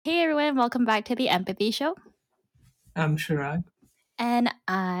and welcome back to the Empathy Show. I'm Chirag. And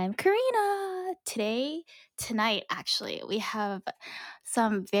I'm Carina. Tonight, actually, we have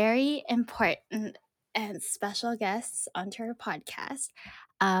some very important and special guests onto our podcast.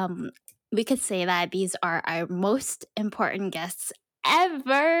 We could say that these are our most important guests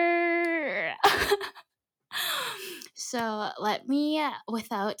ever. So let me,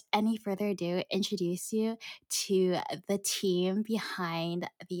 without any further ado, introduce you to the team behind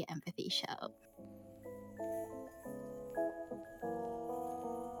the Empathy Show.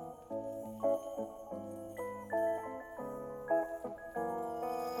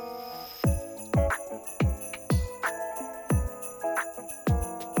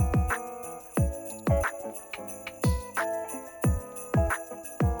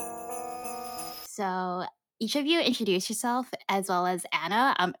 So each of you introduce yourself, as well as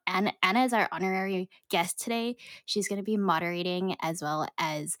Anna. Anna is our honorary guest today. She's going to be moderating as well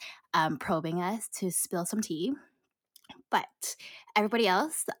as probing us to spill some tea. But everybody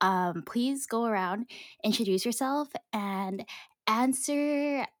else, please go around, introduce yourself, and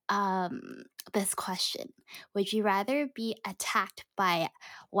answer this question. Would you rather be attacked by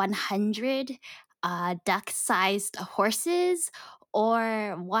 100 duck-sized horses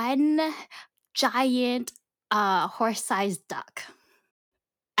or one giant horse-sized duck?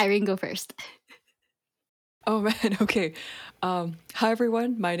 Irene, go first. Oh man, okay. Hi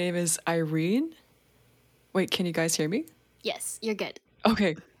everyone, my name is Irene. Wait, can you guys hear me? Yes, you're good.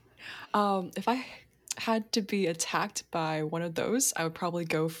 Okay. If I had to be attacked by one of those, I would probably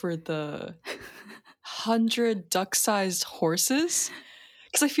go for the 100 duck-sized horses.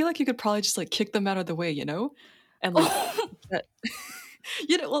 Because I feel like you could probably just like kick them out of the way, And like that,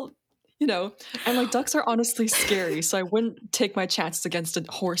 and like ducks are honestly scary, so I wouldn't take my chances against a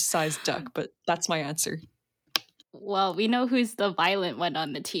horse-sized duck, but that's my answer. Well, we know who's the violent one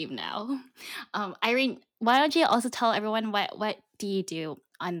on the team now. Irene, why don't you also tell everyone what do you do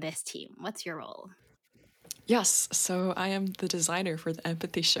on this team? What's your role? Yes, so I am the designer for the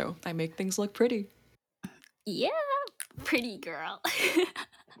Empathy Show. I make things look pretty. Yeah, pretty girl.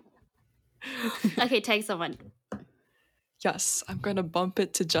 Okay, take someone. Yes, I'm going to bump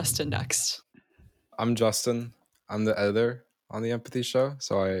it to Justin next. I'm Justin. I'm the editor on the Empathy Show,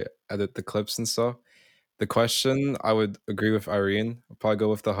 so I edit the clips and stuff. The question, I would agree with Irene. I'd probably go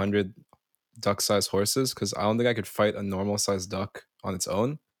with the 100 duck-sized horses because I don't think I could fight a normal-sized duck on its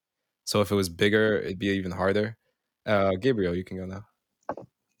own. So if it was bigger, it'd be even harder. Gabrielle, you can go now.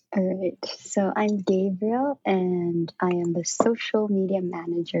 All right, so I'm Gabrielle, and I am the social media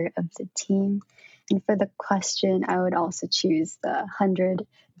manager of the team. And for the question, I would also choose the 100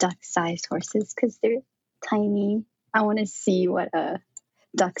 duck-sized horses because they're tiny. I want to see what a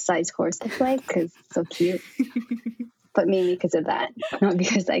duck-sized horse looks like because it's so cute. But mainly because of that, not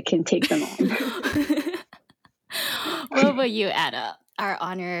because I can take them on. What about you, Anna, our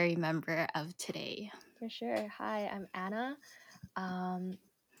honorary member of today? For sure. Hi, I'm Anna.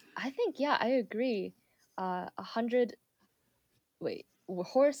 I think, yeah, I agree. 100,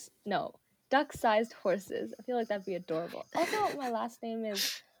 duck-sized horses. I feel like that'd be adorable. Also, my last name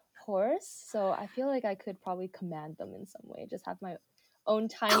is Horse, so I feel like I could probably command them in some way. Just have my own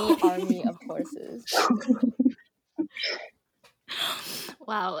tiny army of horses.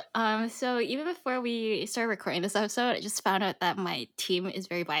 Wow. So even before we started recording this episode, I just found out that my team is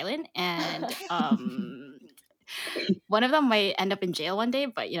very violent, and one of them might end up in jail one day.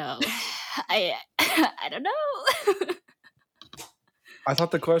 But I don't know. I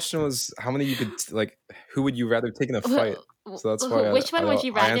thought the question was how many you could who would you rather take in a fight? So that's why. Which one would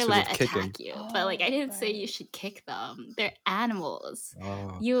you rather let kicking. attack you? But I didn't say you should kick them. They're animals.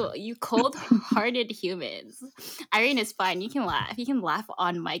 Oh. You cold-hearted humans. Irene is fine. You can laugh. You can laugh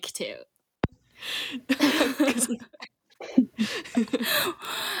on mic too.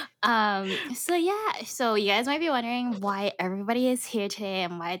 So you guys might be wondering why everybody is here today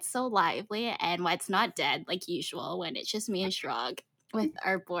and why it's so lively and why it's not dead like usual when it's just me and Chirag with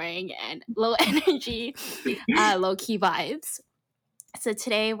our boring and low energy, low key vibes. So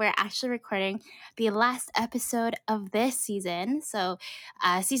today we're actually recording the last episode of this season. So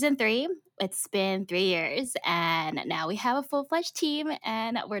season 3, it's been 3 years and now we have a full-fledged team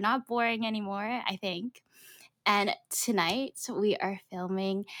and we're not boring anymore, I think. And tonight we are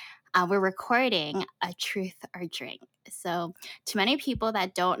we're recording a Truth or Drink. So to many people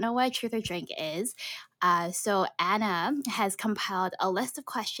that don't know what Truth or Drink is, so Anna has compiled a list of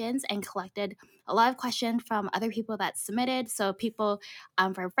questions and collected a lot of questions from other people that submitted. So people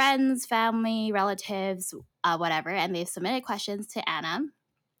from friends, family, relatives, whatever, and they've submitted questions to Anna.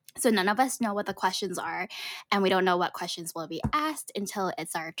 So none of us know what the questions are, and we don't know what questions will be asked until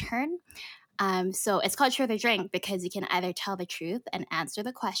it's our turn. So it's called Truth or Drink because you can either tell the truth and answer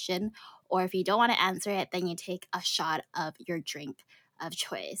the question, or if you don't want to answer it, then you take a shot of your drink of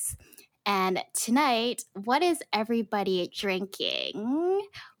choice. And tonight, what is everybody drinking?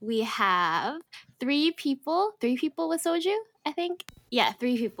 We have three people with soju, I think. Yeah,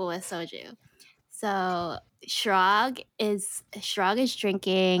 3 people with soju. So Chirag is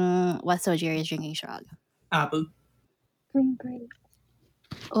drinking. What soju are you drinking, Chirag? Apple. Green grape.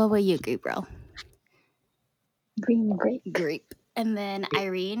 What were you, Gabrielle? Green grape. Grape. And then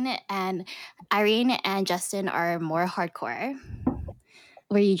Irene and Justin are more hardcore.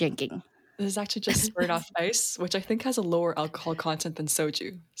 What are you drinking? This is actually just Smirnoff Ice, which I think has a lower alcohol content than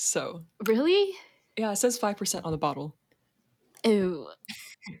soju. So Really? yeah, it says 5% on the bottle. Ew.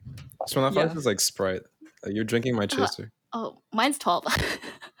 Smirnoff Yeah. Ice is like Sprite. You're drinking my chaser. Oh, mine's 12.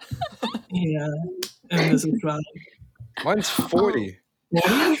 Yeah. And this is right. Mine's 40.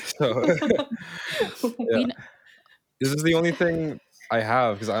 So, yeah. This is the only thing I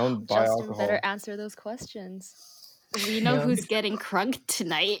have because I don't buy Justin alcohol. better answer those questions. We know Yeah. who's getting crunked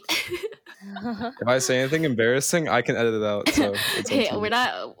tonight. If I say anything embarrassing, I can edit it out. So it's up Hey, to we're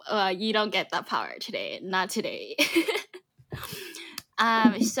you. not. You don't get that power today. Not today.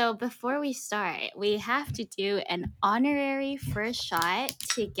 So before we start, we have to do an honorary first shot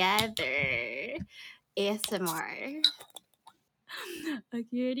together. ASMR.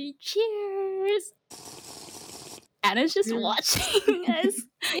 Okay, cheers. Anna's just watching us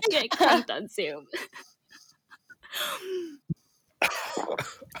get crunked on Zoom.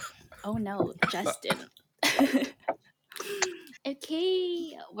 Oh no, Justin.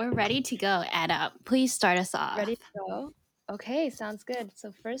 Okay, we're ready to go. Anna, please start us off. Ready to go? Okay, sounds good.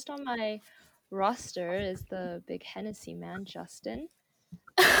 So first on my roster is the big Hennessy man, Justin.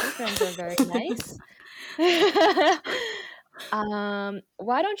 Your friends are very nice.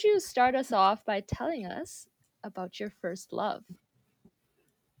 Why don't you start us off by telling us about your first love?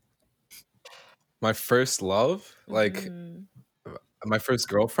 My first love? Like Mhm. my first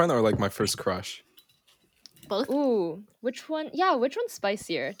girlfriend or like my first crush? Both. Ooh, which one? Yeah, which one's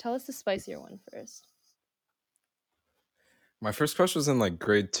spicier? Tell us the spicier one first. My first crush was in like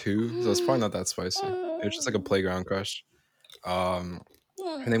grade 2, so it's probably not that spicy. It was just like a playground crush. Her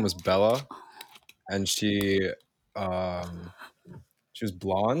name was Bella, and she was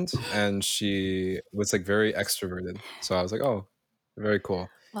blonde and she was like very extroverted. So I was like, oh, very cool.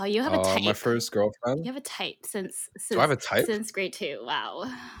 Wow, you have a type. My first girlfriend. You have a type since Do I have a type? Since grade 2.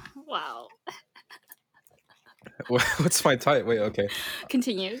 Wow. What's my type? Wait, okay.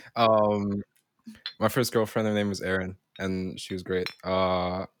 Continue. My first girlfriend, her name was Erin, and she was great.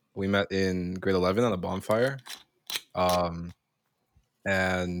 We met in grade 11 on a bonfire.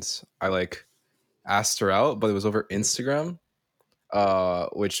 And I like asked her out, but it was over Instagram,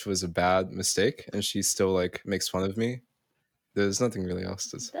 which was a bad mistake, and she still like makes fun of me. There's nothing really else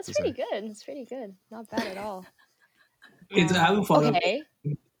to That's to pretty say. good. That's pretty good. Not bad at all. Okay, so I have a follow-up. Okay.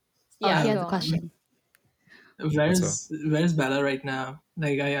 Yeah, Yeah, he has go a on. question. Where's Bella right now?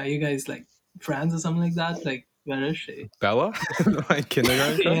 Like, are you guys like friends or something like that? Like, where is she? Bella, my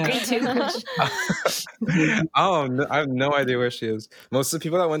kindergarten crush. Yeah. Grade 2 crush. I have no idea where she is. Most of the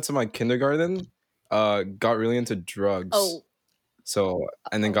people that went to my kindergarten, got really into drugs. Oh. So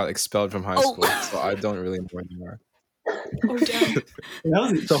and then got expelled from high Oh. school. So I don't really know where they are. Oh damn. That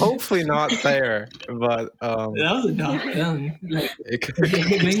was So hopefully not there, but that was a dark turn. Like, it could if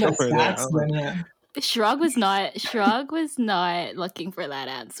you're doing that somewhere there. I stats, don't know. then yeah. Shrug was not looking for that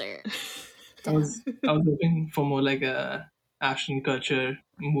answer. I was looking for more like a action culture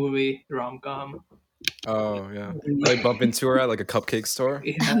movie rom-com. Oh yeah, I like bump into her at like a cupcake store.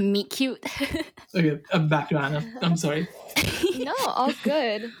 Yeah. Meet cute. Okay, back to Anna. I'm sorry. No, all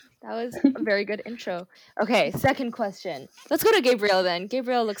good. That was a very good intro. Okay, second question. Let's go to Gabrielle then.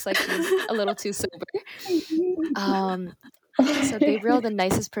 Gabrielle looks like she's a little too sober. So Gabrielle, the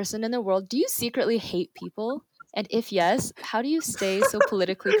nicest person in the world, do you secretly hate people? And if yes, how do you stay so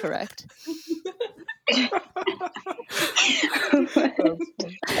politically correct?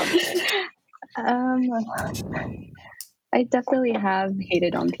 I definitely have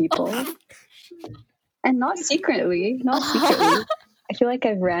hated on people, and not secretly. I feel like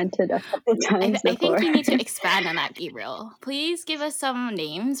I've ranted a couple times I before. think you need to expand on that, Gabriel. Please give us some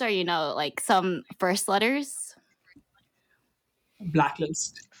names or, like some first letters.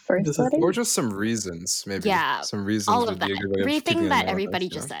 Blacklist. First This is- letter? Or just some reasons, maybe. Yeah, Some reasons all would of be that. a good way of Everything keeping that it everybody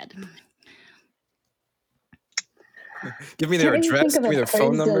anonymous, just said. Give me their Can't even address, think of give me a their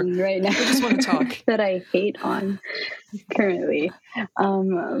phone number. person right now. I just want to talk. that I hate on currently.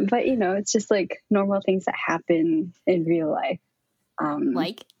 But you know, it's just like normal things that happen in real life.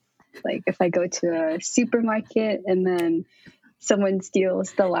 Like, If I go to a supermarket and then someone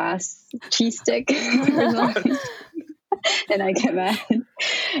steals the last cheese stick or something, and I get mad,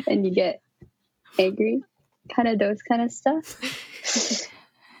 and you get angry, kind of those kind of stuff.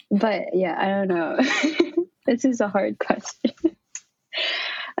 But yeah, I don't know. This is a hard question.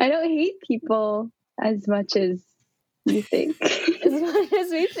 I don't hate people as much as you think. As much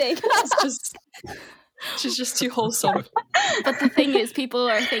as we think. She's just too wholesome. but the thing is, people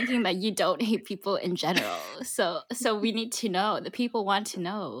are thinking that you don't hate people in general. So we need to know. The people want to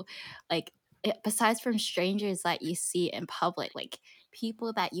know, like, besides from strangers that you see in public, like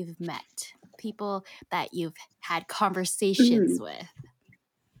people that you've met, people that you've had conversations with.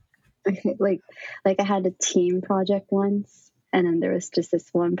 Okay, like I had a team project once, and then there was just this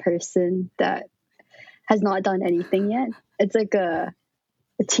one person that has not done anything yet. It's like a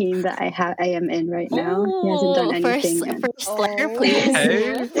team that I am in right now. He hasn't done anything yet. First letter, please.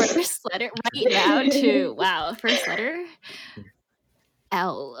 Hey. First letter right now to first letter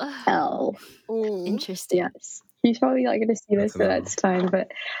L. L. Ooh. Interesting. Yes. He's probably not going to see this, so that's fine.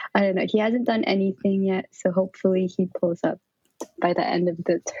 But I don't know. He hasn't done anything yet, so hopefully he pulls up by the end of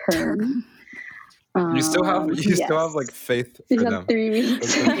the term. You still have like faith You for have them. 3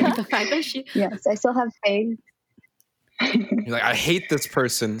 weeks. The fact that she Yes, I still have faith. You're like, I hate this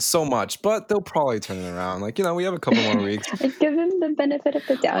person so much, but they'll probably turn it around. Like, we have a couple more weeks. I give him the benefit of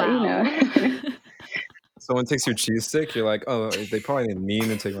the doubt, wow. Someone takes your cheese stick, you're like, oh, they probably didn't mean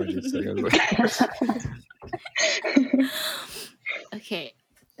to take my cheese stick. Okay.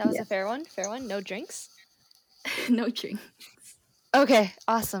 That was a fair one. Fair one. No drinks. No drink. Okay,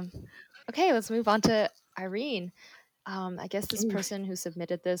 awesome. Okay, let's move on to Irene. I guess this person who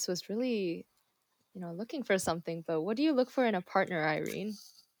submitted this was really, looking for something. But what do you look for in a partner, Irene?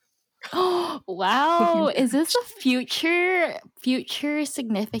 Wow. Is this a future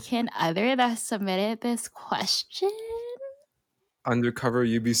significant other that submitted this question? Undercover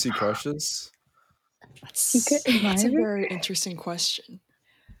UBC crushes? That's a very interesting question.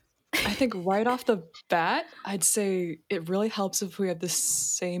 I think right off the bat, I'd say it really helps if we have the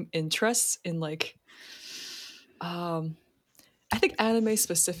same interests in I think anime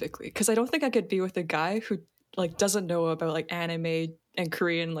specifically, because I don't think I could be with a guy who doesn't know about anime and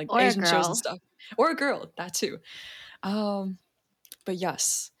Korean Or Asian a shows girl. and stuff, or a girl, that too. But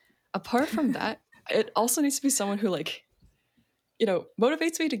yes, apart from that, it also needs to be someone who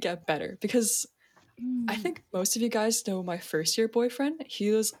motivates me to get better, because I think most of you guys know my first year boyfriend.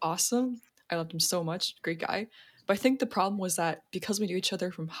 He was awesome. I loved him so much. Great guy. But I think the problem was that because we knew each other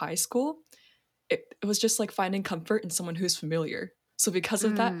from high school, it was just finding comfort in someone who's familiar. So because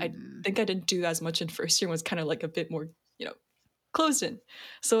of that, I think I didn't do as much in first year and was kind of a bit more, closed in.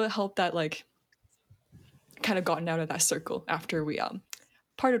 So it helped that kind of gotten out of that circle after we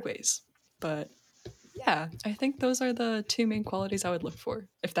parted ways. But yeah, I think those are the two main qualities I would look for,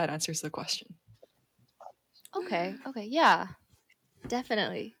 if that answers the question. Okay, yeah,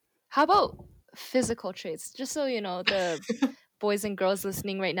 definitely. How about physical traits? Just so the boys and girls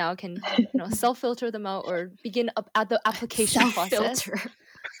listening right now can self-filter them out or begin at the application process. Self-filter.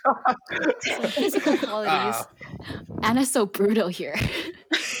 So physical qualities. Anna's so brutal here.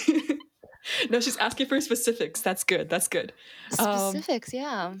 No, she's asking for specifics. That's good. Specifics,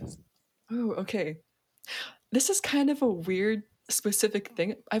 yeah. Oh, okay. This is kind of a weird specific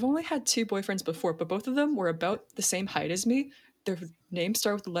thing. I've only had 2 boyfriends before, but both of them were about the same height as me. Their names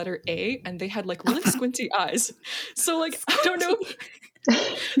start with the letter A, and they had really squinty eyes. So I don't know.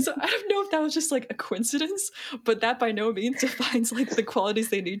 So I don't know if that was just a coincidence, but that by no means defines the qualities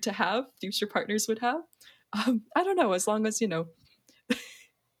they need to have future partners would have. I don't know. As long as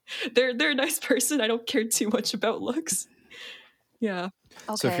they're a nice person, I don't care too much about looks. Yeah.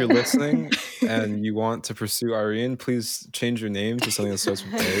 Okay. So if you're listening and you want to pursue Irene, please change your name to something that starts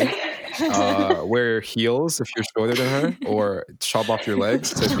with A. Wear heels if you're shorter than her, or chop off your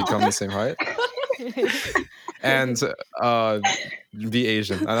legs to become the same height. And be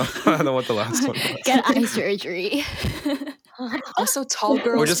Asian. I don't know what the last one was. Get eye surgery. Also, tall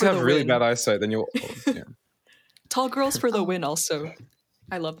girls. Or just for have the really win. bad eyeyesight, then you'll. Yeah. Tall girls for the win. Also,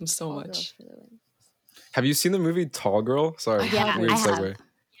 I love them so Tall much. girls for the win. Have you seen the movie Tall Girl? Sorry, Yeah, weird I segue. have.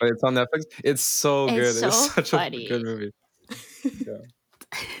 But it's on Netflix. It's so It's good. so It's such funny. a good movie.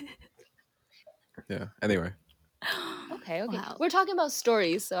 Yeah. Anyway. Okay. Wow. We're talking about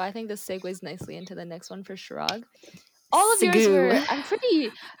stories, so I think this segues nicely into the next one for Chirag. All of yours Sagoo. were, I'm pretty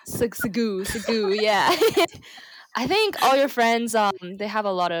Sagoo, yeah. I think all your friends, they have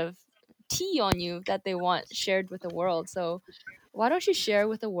a lot of tea on you that they want shared with the world. So why don't you share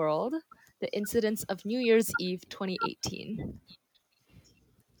with the world the incidents of New Year's Eve 2018?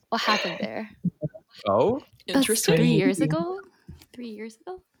 What happened there? Oh, That's Interesting. 3 years 2018. ago. 3 years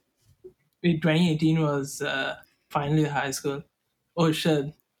ago. Wait, 2018 was finally high school. Oh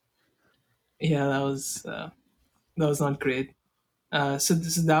shit! Yeah, that was not great. So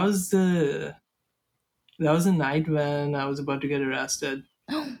that was the night when I was about to get arrested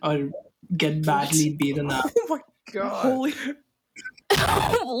or get badly beaten up. oh my god! Holy.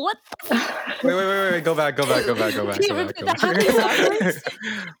 What? Wait! Go back. Can you repeat that? Happened backwards?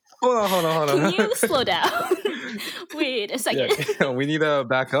 Hold on. Can you slow down? Wait a second. Yeah, we need to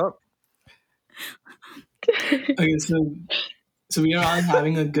back up. Okay, so we were all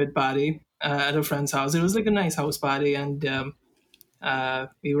having a good party at a friend's house. It was like a nice house party, and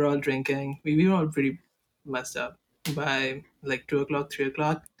we were all drinking. We were all pretty messed up by like 2 o'clock, 3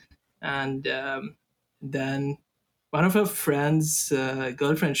 o'clock, and then one of her friends'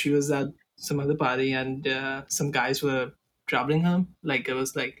 girlfriend, she was at some other party, and some guys were troubling her. Like it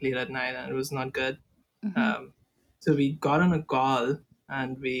was like late at night, and it was not good. Um, so we got on a call,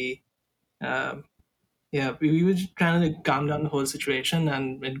 and um, we were just trying to like, calm down the whole situation,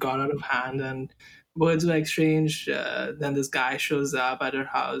 and it got out of hand, and words were exchanged. Then this guy shows up at her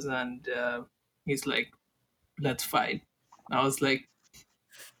house, and he's like, "Let's fight." I was like,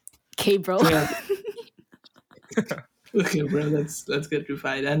 Okay, bro. "Yeah, okay, bro, let's get to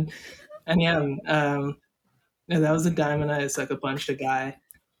fight." And yeah, that was the time when I sucker punched a guy.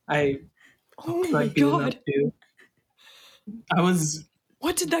 I Oh my got beaten up god. too. I was.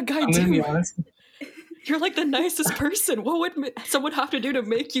 What did that guy I'm gonna be do? honest. You're like the nicest person. What would someone have to do to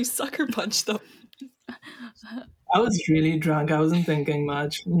make you sucker punch them? I was really drunk. I wasn't thinking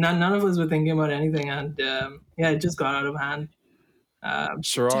much. None of us were thinking about anything, and yeah, it just got out of hand.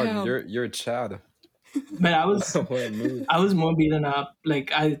 Chirag, Damn. you're Chad. But I was What a move. I was more beaten up.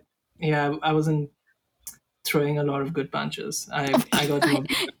 Like I wasn't throwing a lot of good punches. I got more.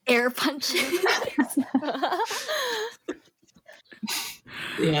 Air punches.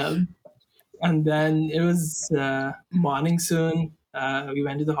 Yeah, and then it was morning soon. We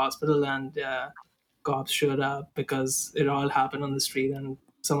went to the hospital, and cops showed up because it all happened on the street, and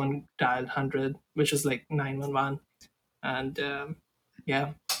someone dialed 100, which is like 911. And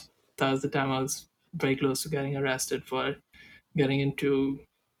yeah, that was the time I was very close to getting arrested for getting into,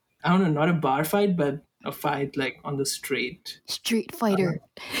 I don't know, not a bar fight, but a fight like on the street. Street fighter.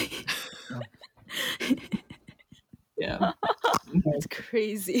 Yeah. It's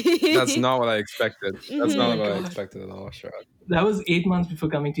crazy. That's not what I expected. That's not Oh my what I God. expected at all, Chirag. That was 8 months before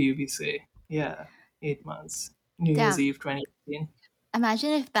coming to UBC. Yeah, 8 months. New Year's Damn. Eve 2018. Imagine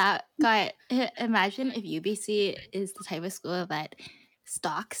if that guy. Imagine if UBC is the type of school that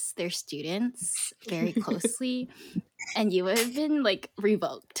stalks their students very closely, and you would have been like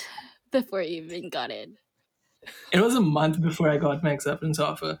revoked before you even got in. It was a month before I got my acceptance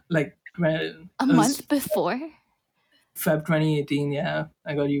offer. Like A month before. Feb 2018, yeah.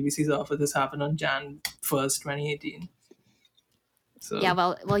 I got UBC's offer. This happened on Jan 1st, 2018. So Yeah,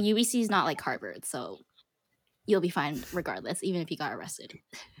 well, UBC is not like Harvard, so you'll be fine regardless, even if you got arrested.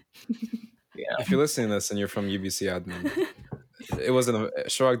 yeah. If you're listening to this and you're from UBC admin, it wasn't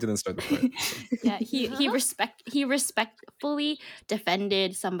Chirag didn't start the fight. So. Yeah, he respectfully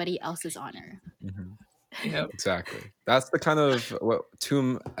defended somebody else's honor. Yeah. Exactly. That's the kind of what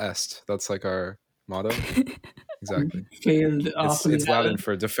tum est. That's like our motto. Exactly. Failed awfully It's Latin hard.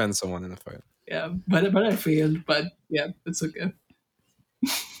 for defend someone in a fight. Yeah, but I failed. But yeah, it's okay.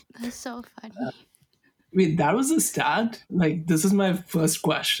 That's so funny. Wait, that was the start? Like, this is my first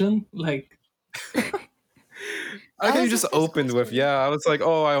question? Like, I think you was just the first opened with, question. yeah, I was like,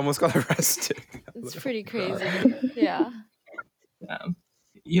 oh, I almost got arrested. It's pretty crazy. Yeah.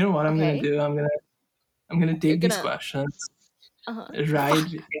 you know what I'm Okay. gonna do? I'm gonna take You're these gonna- questions, Uh-huh.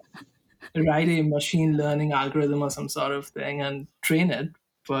 write a machine learning algorithm or some sort of thing, and train it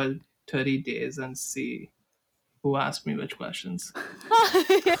for 30 days and see who asked me which questions.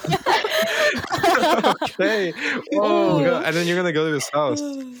 Okay. Oh, Ooh. God. And then you're going to go to his house.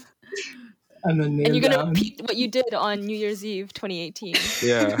 And then nail And you're gonna down. repeat what you did on New Year's Eve 2018.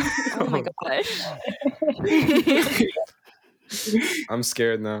 Yeah. Oh my gosh. I'm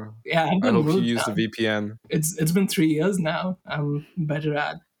scared now. Yeah, I hope you use the VPN. It's been 3 years now. I'm better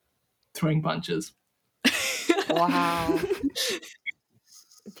at throwing punches. Wow.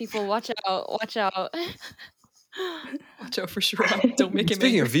 People, watch out! Watch out! Watch out for Chirag. Don't make him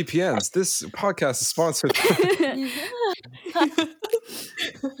Speaking angry. of VPNs, this podcast is sponsored.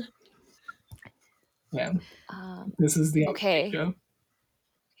 Yeah. This is the Okay. show.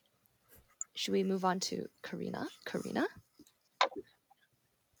 Should we move on to Carina?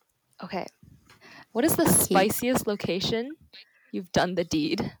 Okay. What is the spiciest location you've done the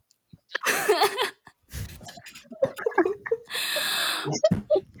deed?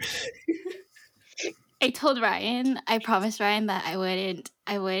 I promised Ryan that I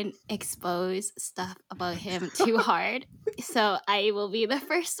wouldn't expose stuff about him too hard. So I will be the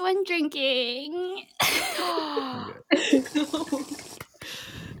first one drinking.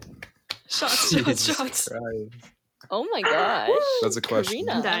 Shots. Jesus Christ. Oh my gosh. That's a question.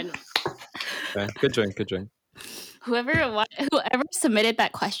 Carina. I'm done. Okay. Good drink. Whoever submitted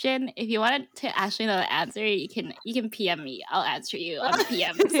that question, if you wanted to actually know the answer, you can PM me. I'll answer you on the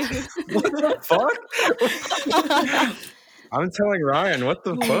PMs. What the fuck? I'm telling Ryan, what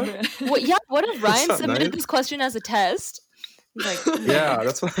the fuck? What if Ryan not submitted nice. this question as a test? He's like, Yeah,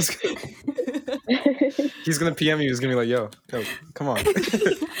 that's what I was gonna... He's gonna PM you, he's gonna be like, yo, come on.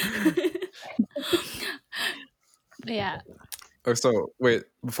 Yeah. Oh, so wait,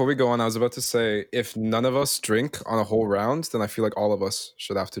 before we go on, I was about to say, if none of us drink on a whole round, then I feel like all of us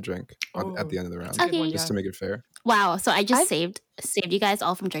should have to drink at the end of the round, Okay. just to make it fair. Wow. So I just saved you guys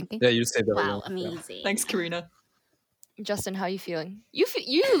all from drinking. Yeah, you just saved that. Wow, Yeah. amazing. Thanks, Carina. Justin, how you feeling? You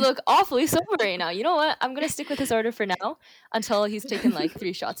look awfully sober right now. You know what? I'm gonna stick with his order for now until he's taken like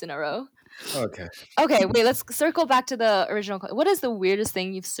 3 shots in a row. Okay. Okay, wait. Let's circle back to the original. What is the weirdest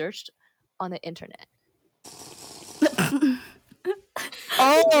thing you've searched on the internet?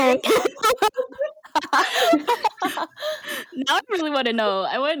 Oh. Now I really want to know.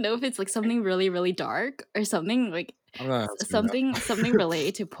 I want to know if it's like something really, really dark or something like something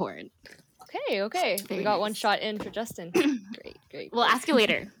related to porn. Okay. Very We got nice. 1 shot in for Justin. Great. We'll ask you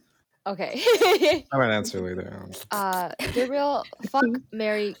later. Okay. I might answer later. Gabrielle, fuck,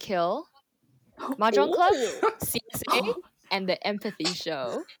 marry, kill, Mahjong Club, CSA, and the Empathy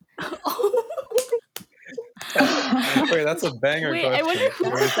Show. Wait, that's a banger Wait, question. I wonder who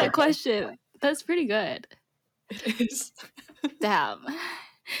asked that question. That's pretty good. It is. Damn.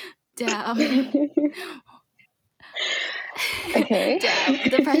 Okay. Damn.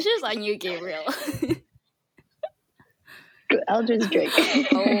 The pressure's on you, Gabriel. I'll just drink.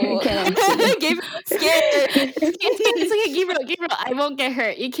 Oh, Can I Gabriel's scared. It's okay, Gabriel. I won't get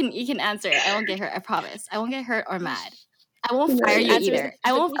hurt. You can answer it. I won't get hurt. I promise. I won't get hurt or mad. I won't fire you Answers either.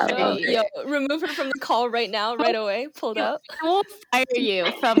 I won't the fire you. Yo, remove her from the call right now, right away. Pulled up. I won't fire you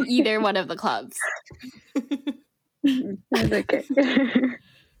from either one of the clubs. That's okay.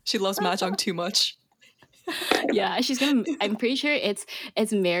 She loves Mahjong too much. Yeah, she's gonna. I'm pretty sure it's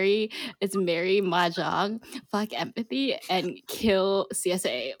Mary Mahjong, fuck empathy, and kill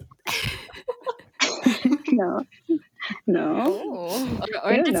CSA. No. Oh.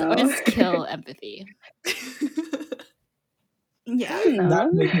 Or don't it's kill empathy. Yeah. No.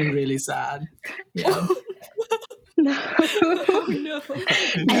 That makes me really sad. Yeah. No. Oh no.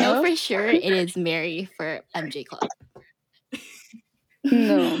 I know for sure it is Mary for MJ Club.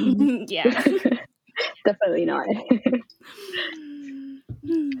 No. Yeah. Definitely not.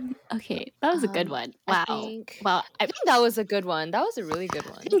 Okay, that was a good one. Wow. I I think that was a good one. That was a really good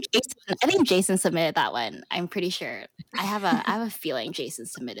one. I think Jason submitted that one. I'm pretty sure. I have a feeling Jason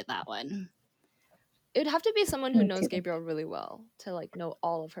submitted that one. It would have to be someone who Me knows too. Gabrielle really well to like know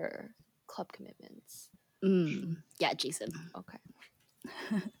all of her club commitments. Yeah, Jason. Okay.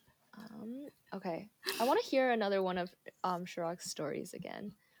 Okay. I want to hear another one of Chirag's stories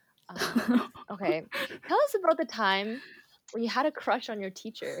again. Okay. Tell us about the time when you had a crush on your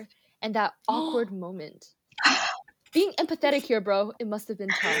teacher and that awkward moment. Being empathetic here, bro, it must have been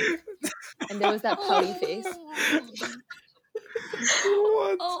tough. And there was that pouty face.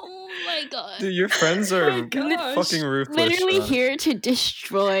 What? Oh my god. Dude, your friends are gosh. fucking ruthless. Literally Sean. here to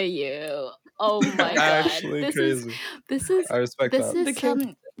destroy you. Oh my god. Actually This crazy. is I respect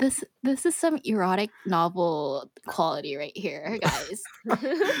that. this is some erotic novel quality right here, guys.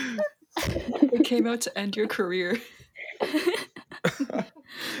 It came out to end your career.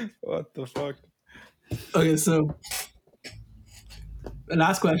 What the fuck? Okay, so the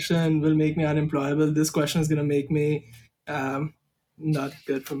last question will make me unemployable. This question is going to make me not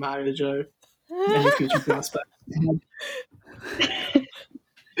good for marriage or any future prospect.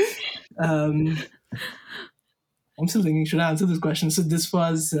 I'm still thinking, should I answer this question? So this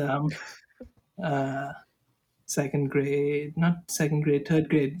was third grade,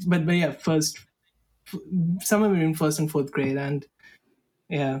 but yeah, somewhere between first and fourth grade, and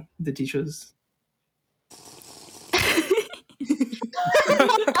yeah, the teachers.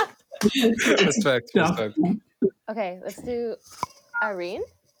 Respect. Okay, let's do Irene.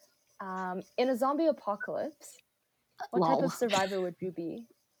 In a zombie apocalypse, What type Lol. of survivor would you be?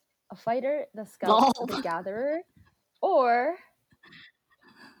 A fighter, the scout, Lol. the gatherer, or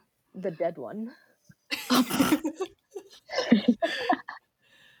the dead one? I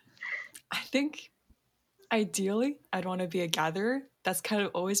think ideally I'd want to be a gatherer. That's kind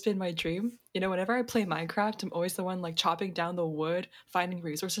of always been my dream. You know, whenever I play Minecraft, I'm always the one like chopping down the wood, finding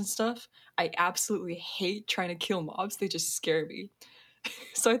resources and stuff. I absolutely hate trying to kill mobs. They just scare me.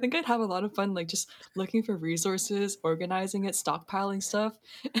 So I think I'd have a lot of fun like just looking for resources, organizing it, stockpiling stuff,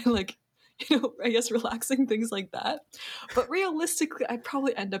 and like, you know, I guess relaxing, things like that. But realistically, I'd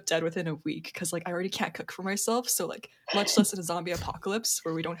probably end up dead within a week because like I already can't cook for myself. So like much less in a zombie apocalypse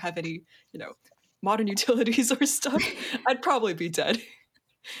where we don't have any, you know, modern utilities or stuff, I'd probably be dead.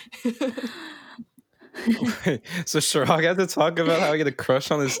 Wait, so Chirag had to talk about how he had a crush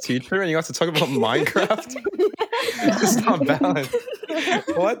on his teacher, and you got to talk about Minecraft. It's not balanced.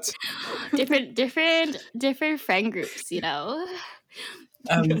 What? different friend groups, you know.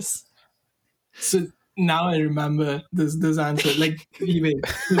 Yes. So now I remember this answer. Like, anyway,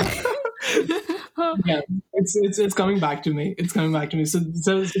 yeah, it's coming back to me. It's coming back to me. So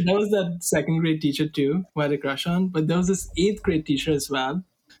there was that second grade teacher too, who I had a crush on, but there was this eighth grade teacher as well,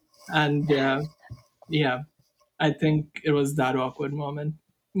 and yeah, I think it was that awkward moment.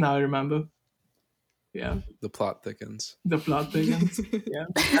 Now I remember. Yeah, The plot thickens. the plot thickens. Yeah,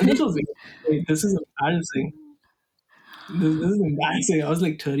 and this was wait, this is embarrassing. This is embarrassing. I was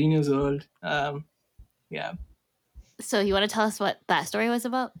like 13 years old. Yeah, So you want to tell us what that story was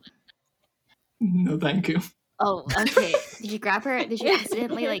about? no, thank you. Oh, okay. Did you grab her? Did you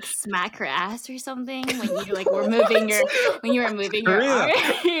accidentally like smack her ass or something when you like were moving your Carina.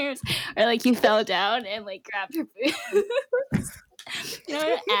 arms, or like you fell down and like grabbed her boobs? You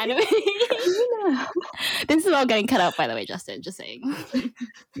know, anime. This is all getting cut out, by the way, Justin. Just saying.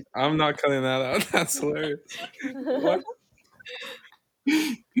 I'm not cutting that out. That's hilarious. What?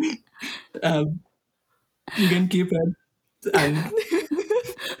 You can keep it. And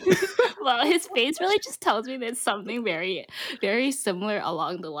Well, his face really just tells me there's something very, very similar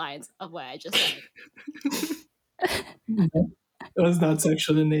along the lines of what I just said. it was not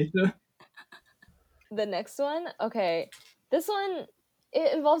sexual in nature. The next one, okay. This one,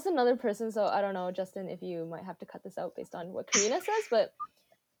 it involves another person, so I don't know, Justin, if you might have to cut this out based on what Carina says, but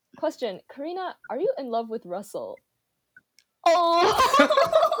question, Carina, are you in love with Russell? Oh!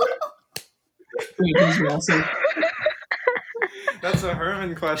 Wait, who's Russell? That's a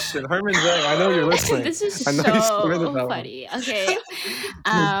Herman question. Herman Zhang, I know you're listening. This is I know you so submitted that funny. Okay,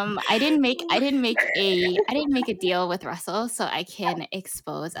 I didn't make a deal with Russell, so I can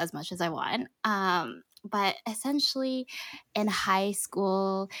expose as much as I want. But essentially, in high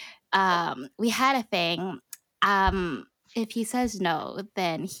school, we had a thing. If he says no,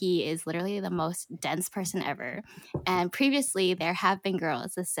 then he is literally the most dense person ever. And previously, there have been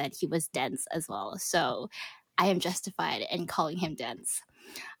girls that said he was dense as well. So I am justified in calling him dense.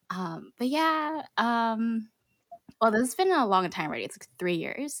 But yeah, well, this has been a long time already. It's like 3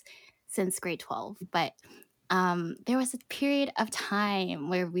 years since grade 12. But there was a period of time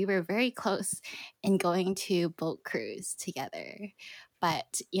where we were very close in going to boat cruise together.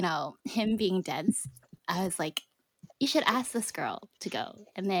 But, you know, him being dense, I was like, you should ask this girl to go.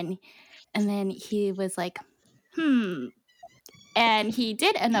 And then he was like, and he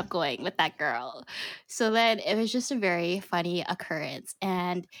did end up going with that girl. So then it was just a very funny occurrence.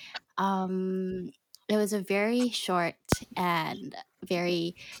 And it was a very short and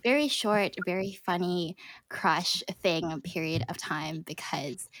very, very short, very funny crush thing period of time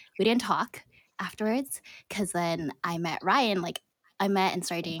because we didn't talk afterwards. Because then I met Ryan, I met and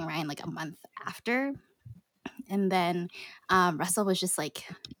started dating Ryan like a month after. And then Russell was just like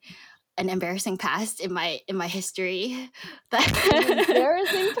an embarrassing past in my history.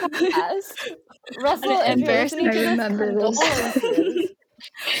 Embarrassing past. Russell, if you're listening to I this, remember this.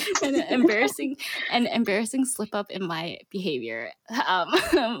 condolences. an embarrassing slip up in my behavior. But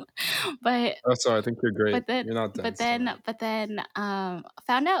Oh, sorry. I think you're great. but then You're not dense. found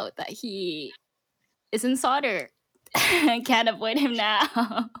out that he is in solder. Can't avoid him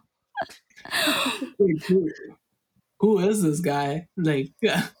now. Wait, who is this guy? Like,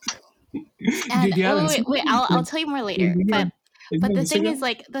 And did you have wait, I'll tell you more later. But the thing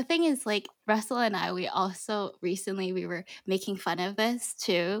Instagram? is like Russell and I, we also recently we were making fun of this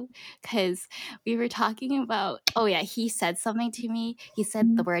too, because we were talking about, oh yeah, he said something to me. He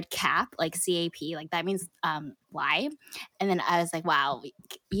said the word cap, like CAP, like that means lie. And then I was like, wow,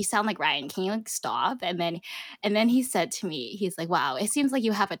 you sound like Ryan. Can you like stop? And then he said to me, he's like, wow, it seems like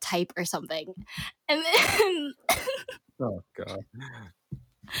you have a type or something. And then Oh, God.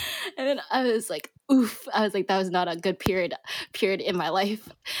 and then I was like, oof. I was like, that was not a good period in my life.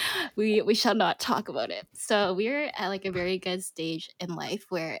 We shall not talk about it. So we're at like a very good stage in life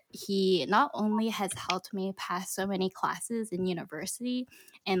where he not only has helped me pass so many classes in university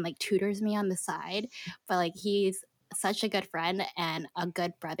and like tutors me on the side, but like he's such a good friend and a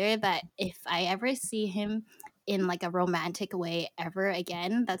good brother that if I ever see him in like a romantic way ever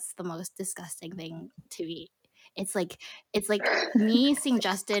again, that's the most disgusting thing to me. It's like me seeing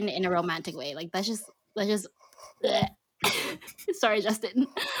Justin in a romantic way. Like that's just bleh. Sorry, Justin.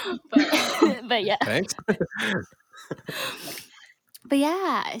 But yeah. Thanks. But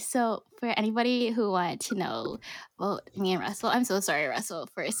yeah, so for anybody who wanted to know about me and Russell, I'm so sorry, Russell,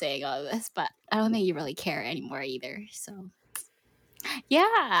 for saying all this, but I don't think you really care anymore either. So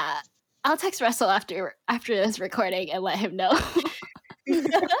yeah, I'll text Russell after this recording and let him know.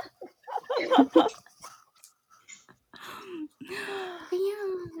 Yeah.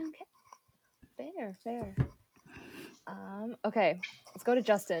 Fair. Okay, let's go to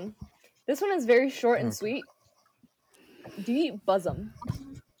Justin. This one is very short and sweet. Do you eat bosom?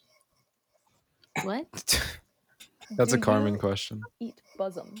 What? That's Do a Carmen you question. Eat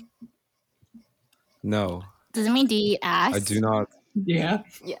bosom. No, Does it mean do you eat ass? I do not. Yeah.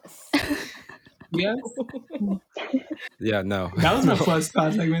 Yes. Yes. Yeah, no. That was my first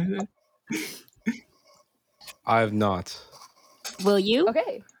thought. Like, I have not. Will you?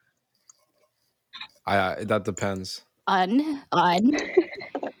 Okay. That depends. On.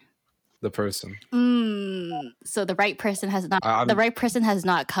 The person. So the right person has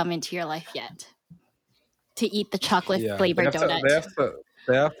not come into your life yet to eat the chocolate flavored donut.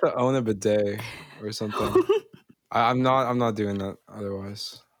 They have to own a bidet or something. I'm not doing that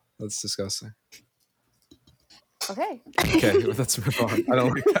otherwise. That's disgusting. Okay. Okay, let's move on. I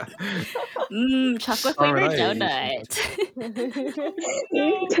don't like that. Chocolate flavored donut.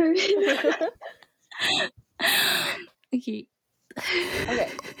 Okay. Okay.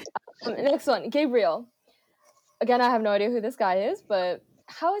 Next one, Gabrielle. Again, I have no idea who this guy is, but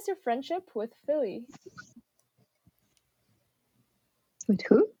how is your friendship with Philly? With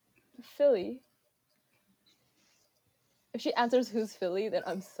who? Philly. If she answers who's Philly, then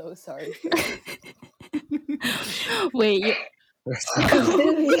I'm so sorry. Wait.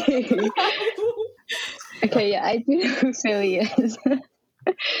 Philly. Okay, yeah, I do know who Philly is.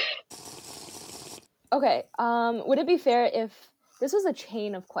 Okay. Would it be fair if this was a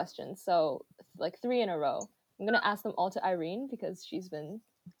chain of questions, so like 3 in a row? I'm gonna ask them all to Irene because she's been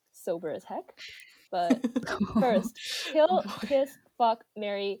sober as heck. But first, kill, kiss, fuck,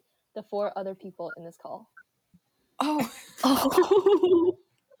 marry the 4 other people in this call. Oh. Oh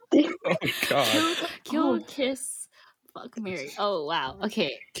god. Kill, kiss, fuck, marry. Oh wow.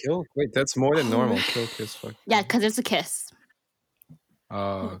 Okay. Kill? Wait, that's more than normal. Kill, kiss, fuck. Yeah, because it's a kiss.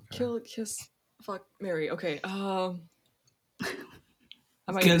 Oh, okay. Kill, kiss, fuck, marry. Okay. Am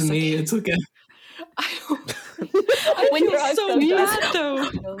I kill the me. second? It's okay. I When feel you're so bad though.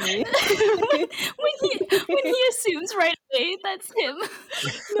 when he assumes right away that's him.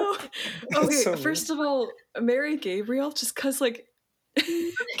 No. Okay, so first of all, marry Gabrielle just because like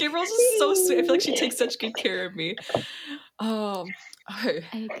Gabrielle's just so sweet. I feel like she takes such good care of me. Okay. I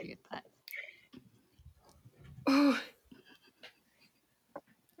agree with that. Oh.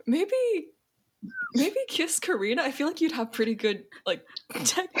 Maybe kiss Carina. I feel like you'd have pretty good like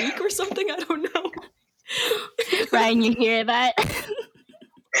technique or something. I don't know. Ryan, you hear that?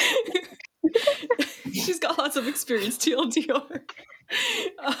 She's got lots of experience, TLDR.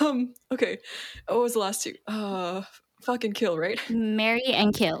 Okay. What was the last 2? Fucking kill, right? Marry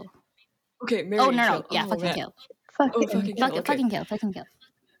and kill. Okay, marry and no. kill. Yeah, Oh, fucking man. kill. Fucking kill. Okay. Fucking kill. Fucking kill.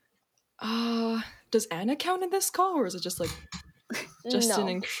 Does Anna count in this call, or is it just like Justin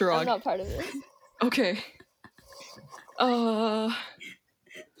and Chirag? I'm not part of this. Okay. Oh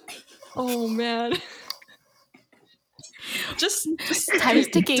man. Just time is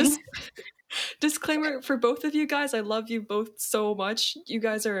ticking. Disclaimer for both of you guys, I love you both so much. You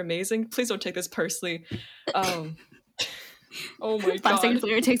guys are amazing. Please don't take this personally. Oh my god. Plastic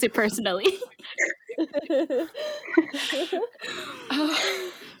Slayer takes it personally.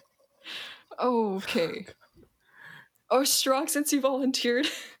 Okay. Oh, Chirag, since you volunteered,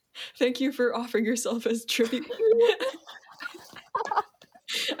 thank you for offering yourself as tribute.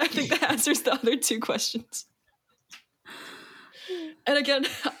 I think that answers the other 2 questions. And again,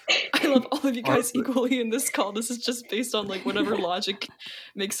 I love all of you guys equally in this call. This is just based on like whatever logic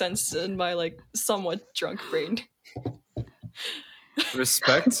makes sense in my like somewhat drunk brain.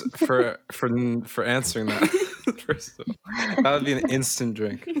 Respect for answering that. First of all, that would be an instant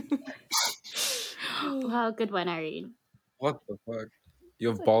drink. Wow, good one, Irene. What the fuck? You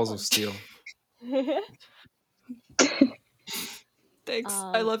have balls of steel. Thanks.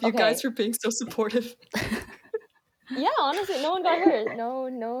 I love you guys Okay. for being so supportive. Yeah, honestly, no one got hurt.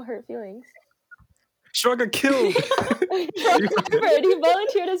 No hurt feelings. Chirag got killed. Robert, he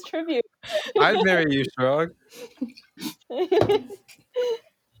volunteered as tribute. I'd marry you, Chirag.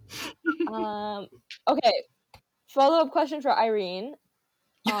 Okay. Follow-up question for Irene.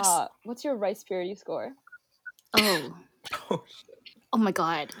 Yes. What's your rice purity score? Oh. Oh, shit. Oh my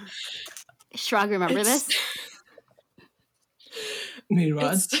god. Chirag, remember this? Wait,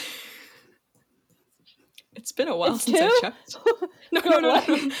 what? It's been a while It's since I two? checked. No.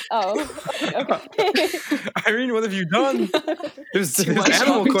 Oh, okay. Irene, what have you done? There's Too much,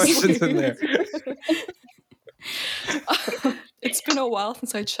 animal obviously. questions in there. It's been a while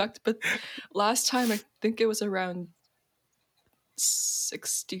since I checked, but last time I think it was around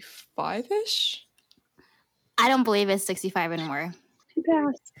 65-ish. I don't believe it's 65 anymore.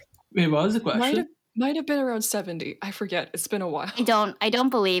 Wait, what was the question? Might have been around 70. I forget. It's been a while. I don't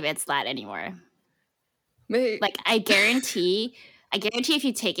believe it's that anymore. Like I guarantee if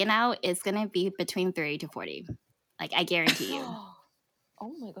you take it out, it's gonna be between 30 to 40. Like I guarantee you.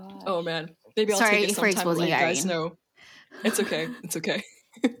 Oh my god. Oh man. Maybe I'll Sorry take it for sometime and exposing let you you, guys Irene. know. It's okay. It's okay.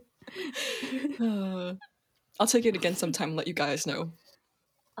 I'll take it again sometime and let you guys know.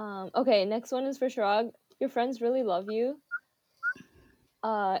 Okay, next one is for Chirag. Your friends really love you.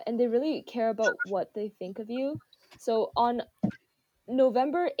 And they really care about what they think of you. So on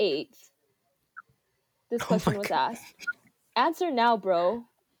November 8th, this question was asked. Answer now, bro.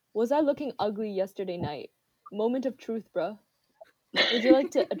 Was I looking ugly yesterday night? Moment of truth, bro. Would you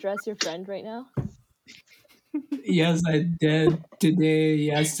like to address your friend right now? Yes, I did today,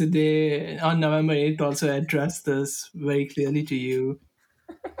 yesterday, on November 8th, also addressed this very clearly to you.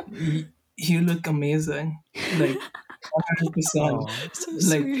 You look amazing. Like, 100%. So Like,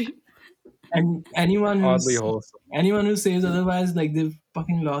 sweet. and Oddly wholesome. anyone who says otherwise, like, they've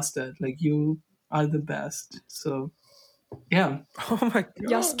fucking lost it. Like, you are the best. So, yeah, Oh my god.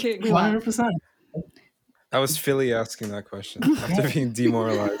 Yes, King. 100%. I was Philly asking that question after being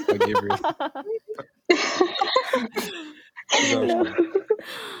demoralized by Gabriel.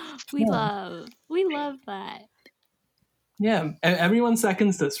 We love that. Yeah, everyone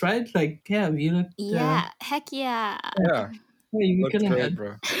seconds this, right? Like, yeah, you look. Yeah, heck yeah. Yeah, You're looked killing great, it.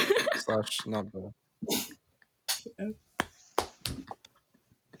 bro. / not bro.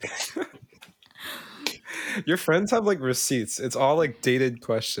 Your friends have like receipts. It's all like dated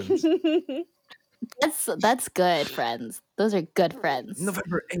questions. That's good, friends. Those are good friends.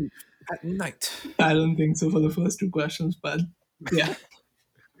 November 8th at night. I don't think so for the first two questions, but yeah.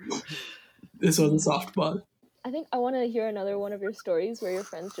 This was a softball. I think I want to hear another one of your stories where your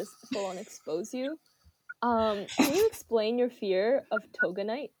friends just full on expose you. Can you explain your fear of toga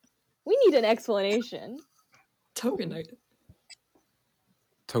night? We need an explanation. Toga night.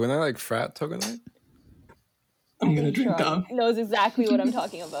 Toga night, like frat toga night? I'm gonna drink down. Knows exactly what I'm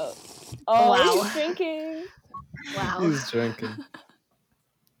talking about. Oh, Wow. he's drinking. Wow. He's drinking.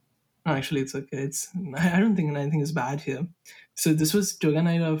 Actually, it's okay. I don't think anything is bad here. So this was Toga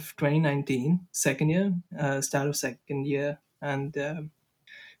Night of 2019, second year, start of second year. And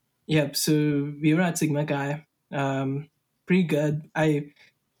yeah, so we were at Sigma Chi. Pretty good. I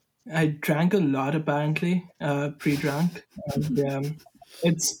drank a lot apparently, pre-drunk. And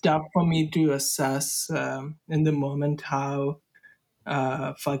it's tough for me to assess in the moment how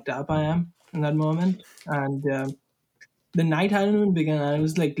fucked up I am in that moment. And the night hadn't even begun. And it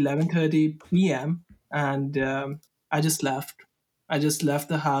was like 11:30 p.m. And I just left. I just left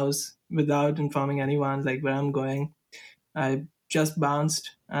the house without informing anyone like where I'm going. I just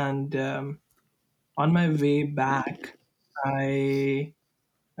bounced, and on my way back, I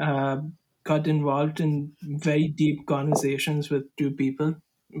got involved in very deep conversations with two people.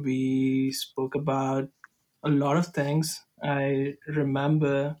 We spoke about a lot of things. I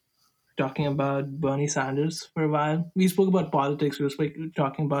remember talking about Bernie Sanders for a while. We spoke about politics. We were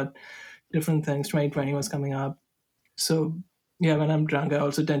talking about different things. 2020 was coming up. So, yeah, when I'm drunk, I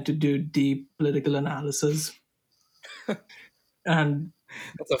also tend to do deep political analysis. And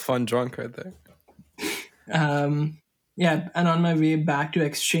That's a fun drunk right there. yeah, and on my way back to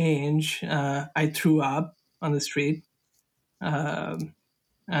exchange, I threw up on the street. And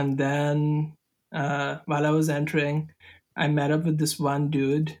then while I was entering, I met up with this one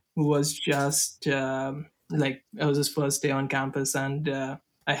dude who was just like, it was his first day on campus, and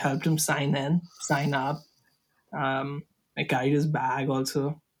I helped him sign up. I carried his bag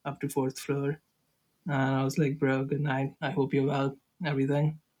also up to fourth floor. And I was like, bro, good night. I hope you're well,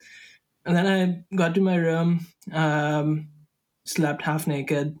 everything. And then I got to my room, slept half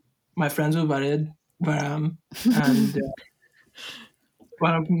naked, my friends were worried where I am, and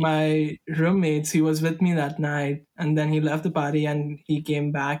one of my roommates, he was with me that night, and then he left the party and he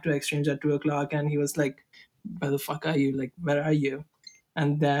came back to exchange at 2 o'clock, and he was like, "Where the fuck are you? Like, where are you?"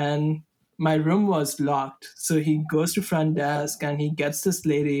 And then my room was locked, so he goes to front desk and he gets this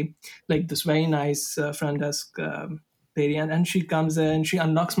lady, like this very nice front desk lady, and she comes in, she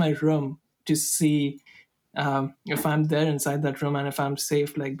unlocks my room to see if I'm there inside that room and if I'm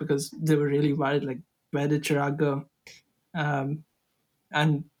safe, like because they were really worried, like where did Chirag go? Um,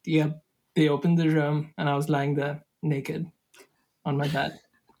 and yeah, they opened the room and I was lying there naked on my bed.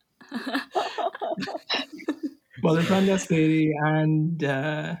 Well, the front desk lady and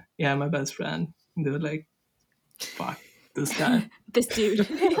yeah, my best friend. They were like, "Fuck this guy." This dude.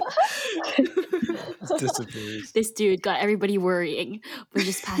 Disappears. This dude got everybody worrying. We're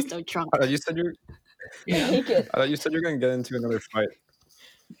just passed out drunk. You said you're. Yeah. Naked. I thought you said you're gonna get into another fight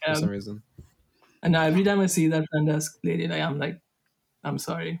for some Um, reason. and now every time I see that front desk lady, like I'm like, I'm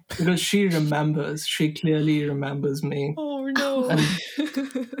sorry, because she remembers. She clearly remembers me. Oh no. And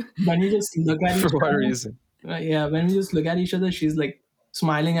when we just look at each For what other, reason? yeah, when we just look at each other, she's like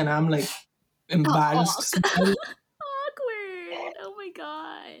smiling, and I'm like embarrassed. Sometimes. Awkward. Oh my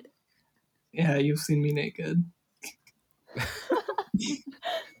god. Yeah, you've seen me naked.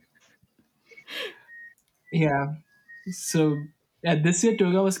 Yeah. So yeah, this year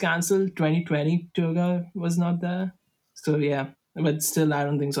Toga was cancelled. 2020 Toga was not there. So yeah, but still, I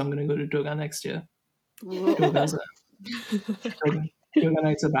don't think so. I'm gonna go to Toga next year. Toga's Toga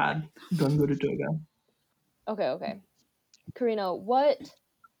nights are bad. Don't go to Toga. Okay. Carina, what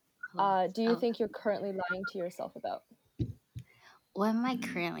do you Oh. think you're currently lying to yourself about? What am I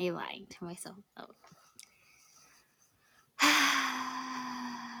currently lying to myself about?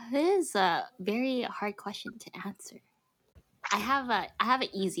 This is a very hard question to answer. I have an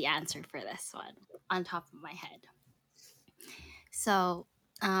easy answer for this one on top of my head. So,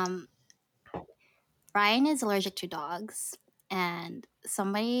 Ryan is allergic to dogs, and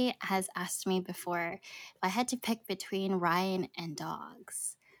somebody has asked me before if I had to pick between Ryan and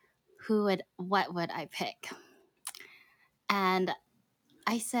dogs, what would I pick? And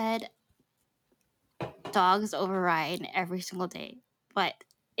I said dogs over Ryan every single day. But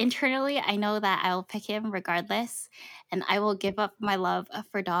internally, I know that I will pick him regardless, and I will give up my love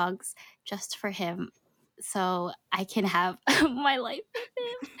for dogs just for him so I can have my life with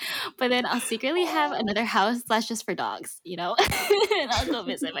him. But then I'll secretly have another house that's just for dogs, you know? And I'll go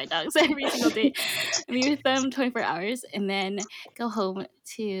visit my dogs every single day, be with them 24 hours, and then go home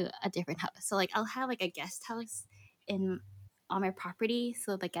to a different house. So, like, I'll have like a guest house on my property.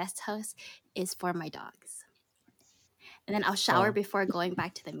 So the guest house is for my dogs. And then I'll shower Oh. before going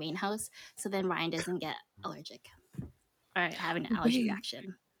back to the main house, so then Ryan doesn't get allergic or have an allergy Wait.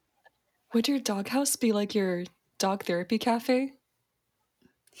 reaction. Would your doghouse be like your dog therapy cafe?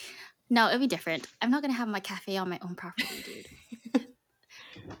 No, it'll be different. I'm not gonna have my cafe on my own property, dude.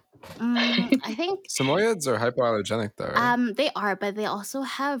 I think Samoyeds are hypoallergenic, though, right? they are, but they also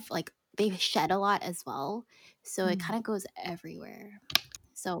have like they shed a lot as well, so it Mm. kind of goes everywhere.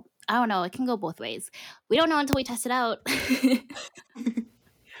 So I don't know. It can go both ways. We don't know until we test it out.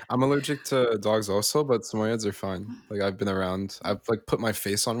 I'm allergic to dogs also, but Samoyeds are fine. Like I've been around. I've like put my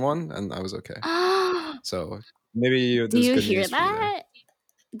face on one, and I was okay. So maybe Do there's you good hear news for you there. that?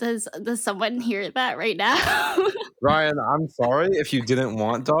 Does someone hear that right now? Ryan, I'm sorry if you didn't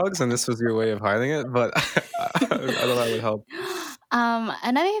want dogs and this was your way of hiding it, but I thought that would help.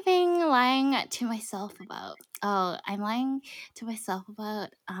 Another thing lying to myself about. Oh, I'm lying to myself about.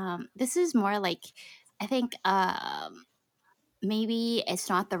 This is more like, I think maybe it's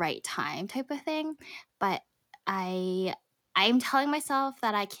not the right time type of thing, but I'm telling myself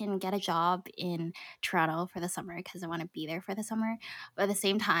that I can get a job in Toronto for the summer because I want to be there for the summer. But at the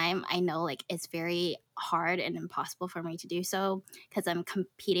same time, I know like it's very hard and impossible for me to do so because I'm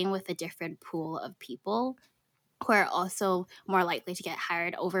competing with a different pool of people who are also more likely to get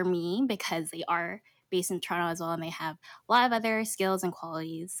hired over me because they are based in Toronto as well and they have a lot of other skills and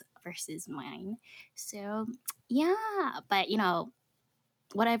qualities versus mine. So, yeah, but you know,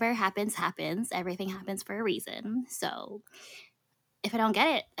 whatever happens, happens. Everything happens for a reason. So, if I don't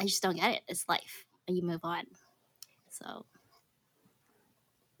get it, I just don't get it. It's life. And you move on. So,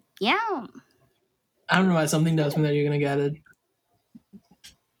 yeah. I don't know why something tells me that you're gonna get it.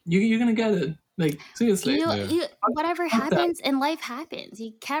 You're gonna get it. Like seriously. You whatever Fuck that. happens in life happens.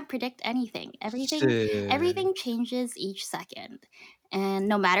 You can't predict anything. Everything changes each second. And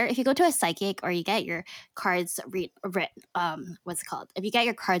no matter if you go to a psychic or you get your cards what's it called? If you get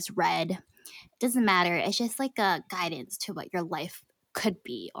your cards read, it doesn't matter. It's just like a guidance to what your life could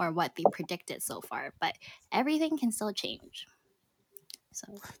be or what they predicted so far, but everything can still change. So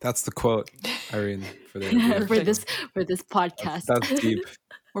That's the quote, Irene, for the for this podcast. That's deep.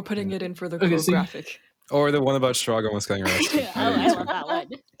 We're putting it in for the Okay, quote so- graphic. Or the one about Chirag almost getting arrested. Oh, I love that one.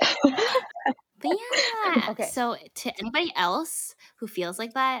 But yeah, Okay. so to anybody else who feels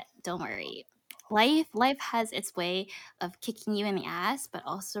like that, don't worry. Life has its way of kicking you in the ass, but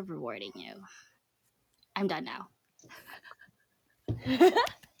also rewarding you. I'm done now.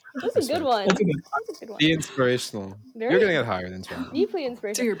 That's a good one. That's a good That's a good one. Be inspirational. Very- You're gonna get hired in Toronto. Deeply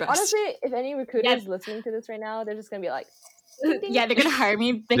inspirational. Do your best. Honestly, if any recruiter Yeah. is listening to this right now, they're just gonna be like, ding, ding. Yeah, they're gonna hire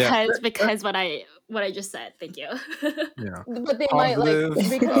me because what I just said. Thank you. Yeah. But they might like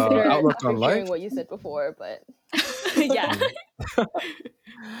Positive, reconsider outlook after on hearing life. what you said before. But Yeah.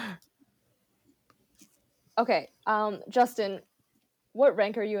 okay, Justin, what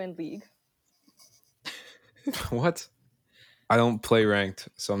rank are you in League? What? I don't play ranked,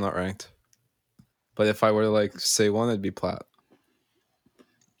 so I'm not ranked. But if I were to like say one, it'd be plat.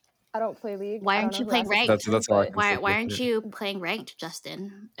 I don't play League. Why I don't aren't know you who playing asked this ranked? question, That's all I but- can Why think aren't of. you playing ranked,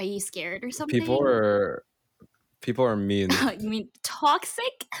 Justin? Are you scared or something? People are mean. You mean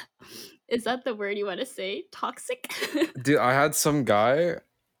toxic? Is that the word you want to say? Toxic? Dude, I had some guy,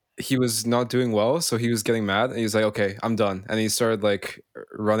 he was not doing well, so he was getting mad and he was like, okay, I'm done. And he started like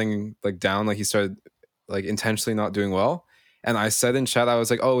running like down, like he started like intentionally not doing well. And I said in chat, I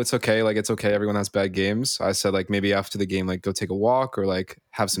was like, oh, it's okay. Like, it's okay. Everyone has bad games. I said, like, maybe after the game, like, go take a walk or like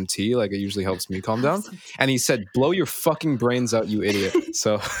have some tea. Like, it usually helps me calm down. And he said, blow your fucking brains out, you idiot.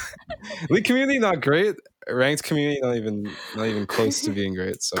 So, league community, not great. Ranked community, not even close to being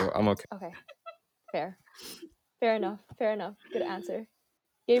great. So, I'm okay. Okay, fair enough. Good answer.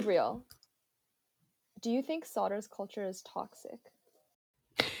 Gabrielle, do you think Sauter's culture is toxic?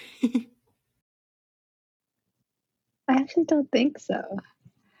 I actually don't think so.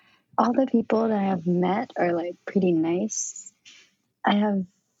 All the people that I have met are like pretty nice. I have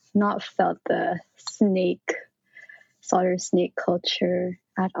not felt the slaughter snake culture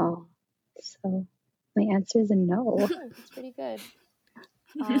at all. So my answer is a no. That's pretty good.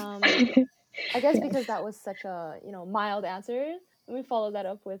 I guess because that was such a mild answer, let me follow that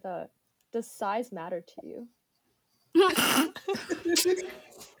up with does size matter to you?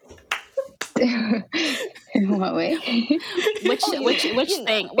 In what way? Which you know.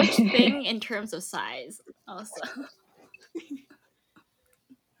 thing? Which thing in terms of size? Also,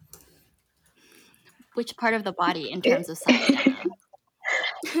 which part of the body in terms of size?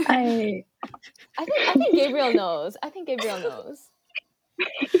 Anna? I think Gabrielle knows.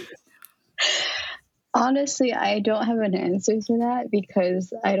 honestly, I don't have an answer to that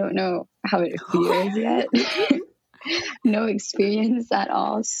because I don't know how it feels yet. No experience at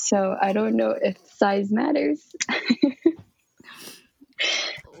all, so I don't know if size matters.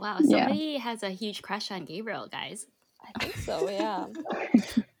 Wow, Yeah. somebody has a huge crush on Gabriel, guys. I think so, yeah.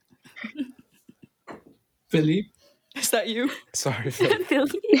 Philippe, Is that you? Sorry. Phil.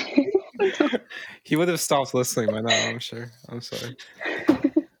 Philly. He would have stopped listening by now, I'm sure. I'm sorry.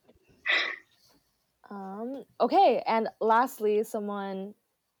 Okay, and lastly, someone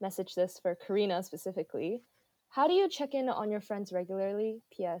messaged this for Carina specifically. How do you check in on your friends regularly?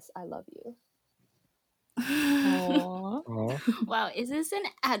 P.S. I love you. Aww. Aw. Wow, is this an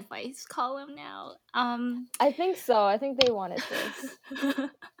advice column now? I think so. I think they wanted this.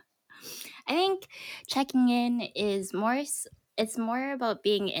 I think checking in is it's more about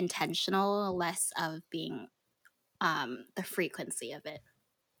being intentional, less of being the frequency of it.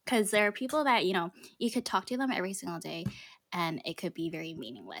 Because there are people that, you could talk to them every single day and it could be very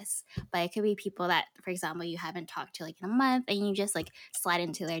meaningless. But it could be people that, for example, you haven't talked to like in a month and you just like slide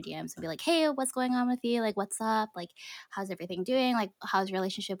into their DMs and be like, hey, what's going on with you? Like, what's up? Like, how's everything doing? Like, how's your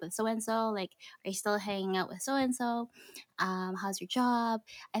relationship with so-and-so? Like, are you still hanging out with so-and-so? How's your job?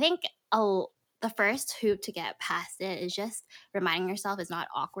 I think the first hoop to get past it is just reminding yourself it's not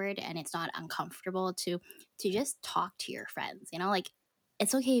awkward and it's not uncomfortable to just talk to your friends, like,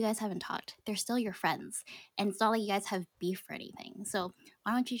 it's okay you guys haven't talked. They're still your friends. And it's not like you guys have beef or anything. So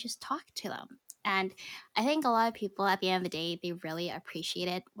why don't you just talk to them? And I think a lot of people at the end of the day, they really appreciate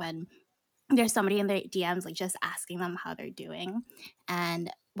it when there's somebody in their DMs like just asking them how they're doing.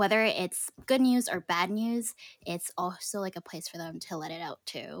 And whether it's good news or bad news, it's also like a place for them to let it out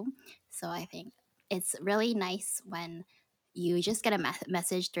too. So I think it's really nice when you just get a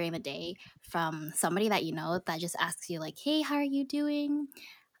message during the day from somebody that you know that just asks you like, hey, how are you doing?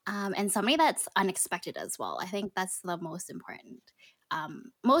 And somebody that's unexpected as well. I think that's the most important.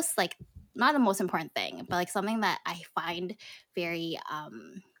 Most not the most important thing, but like something that I find very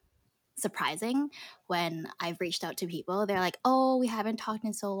surprising when I've reached out to people. They're like, oh, we haven't talked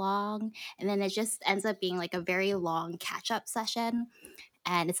in so long. And then it just ends up being like a very long catch up session.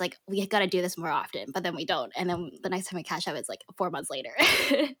 And it's like, we got to do this more often, but then we don't. And then the next time we catch up, it's like 4 months later.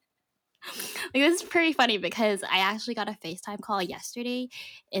 It was pretty funny because I actually got a FaceTime call yesterday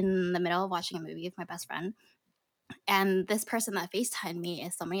in the middle of watching a movie with my best friend. And this person that FaceTimed me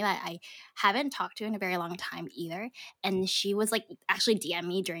is somebody that I haven't talked to in a very long time either. And she was like actually DM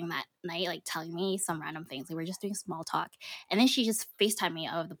me during that night, like telling me some random things. We were just doing small talk. And then she just FaceTimed me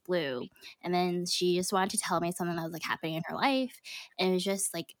out of the blue. And then she just wanted to tell me something that was like happening in her life. And it was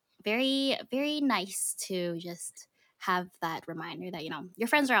just like very, very nice to just have that reminder that, you know, your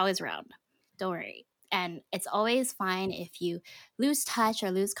friends are always around. Don't worry. And it's always fine if you lose touch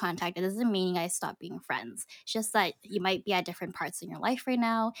or lose contact. It doesn't mean you guys stop being friends. It's just that you might be at different parts in your life right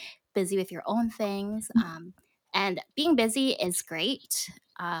now, busy with your own things. And being busy is great.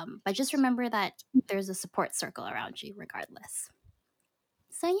 But just remember that there's a support circle around you regardless.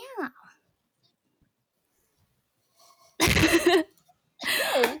 So yeah. Good.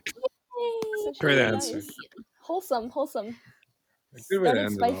 Such Great really answer. nice. Wholesome. A good way to Started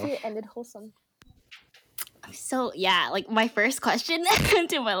end it spicy, off. ended wholesome. So yeah, like my first question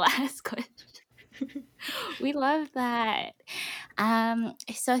to my last question. We love that.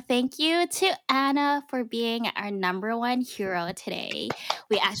 So thank you to Anna for being our number one hero today.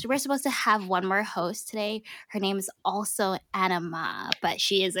 We're supposed to have one more host today. Her name is also Anna Ma, but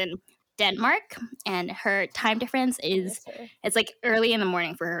she is in Denmark, and her time difference is it's like early in the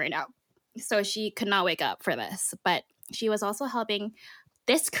morning for her right now. So she could not wake up for this, but she was also helping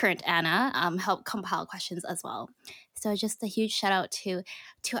this current Anna help compile questions as well. So just a huge shout out to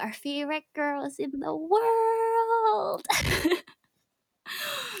our favorite girls in the world.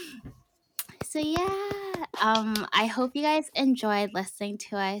 So yeah, I hope you guys enjoyed listening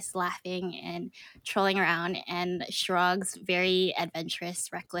to us laughing and trolling around, and Chirag's very adventurous,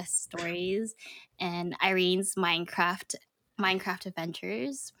 reckless stories, and Irene's Minecraft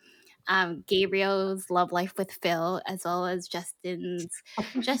adventures. Gabriel's love life with Phil, as well as Justin's.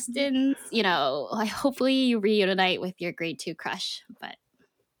 You know, like hopefully you reunite with your grade 2 crush, but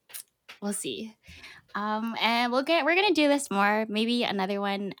we'll see. And we're gonna do this more, maybe another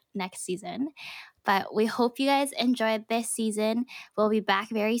one next season. But we hope you guys enjoyed this season. We'll be back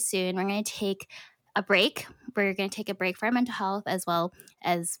very soon. We're gonna take a break. We're gonna take a break for our mental health as well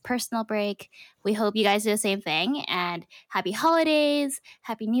as personal break. We hope you guys do the same thing. And happy holidays,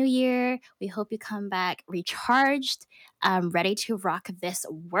 happy New Year. We hope you come back recharged, ready to rock this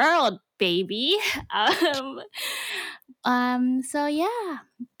world, baby. So yeah,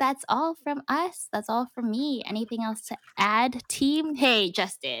 that's all from us. That's all from me. Anything else to add, team? Hey,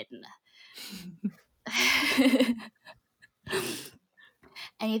 Justin.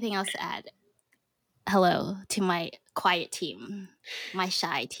 Anything else to add? Hello to my quiet team, my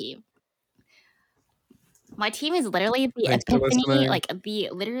shy team. My team is literally the Thanks for epiphany, listening. like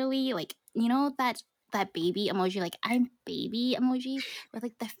you know that baby emoji, like I'm baby emoji with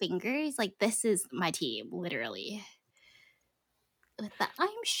like the fingers. Like this is my team, literally. With the I'm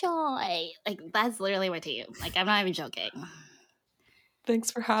shy, like that's literally my team. Like I'm not even joking.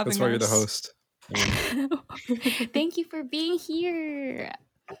 Thanks for having us. That's why you're the host. Thank you for being here.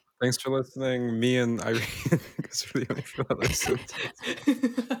 Thanks for listening. Me and Irene, because we're the only people that listened.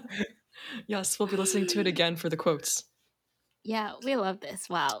 Yes, we'll be listening to it again for the quotes. Yeah, we love this.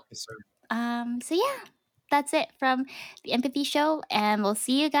 Wow. Yes, sir. So yeah, that's it from the Empathy Show, and we'll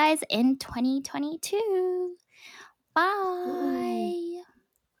see you guys in 2022. Bye.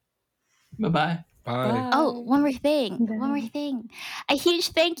 Bye-bye. Bye. Oh, one more thing. Bye. One more thing. A huge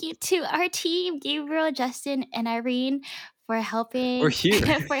thank you to our team, Gabriel, Justin, and Irene, for helping We're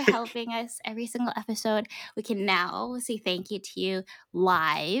here. for helping us every single episode. We can now say thank you to you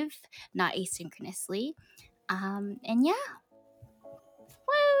live, not asynchronously. And yeah.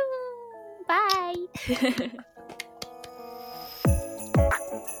 Woo! Bye.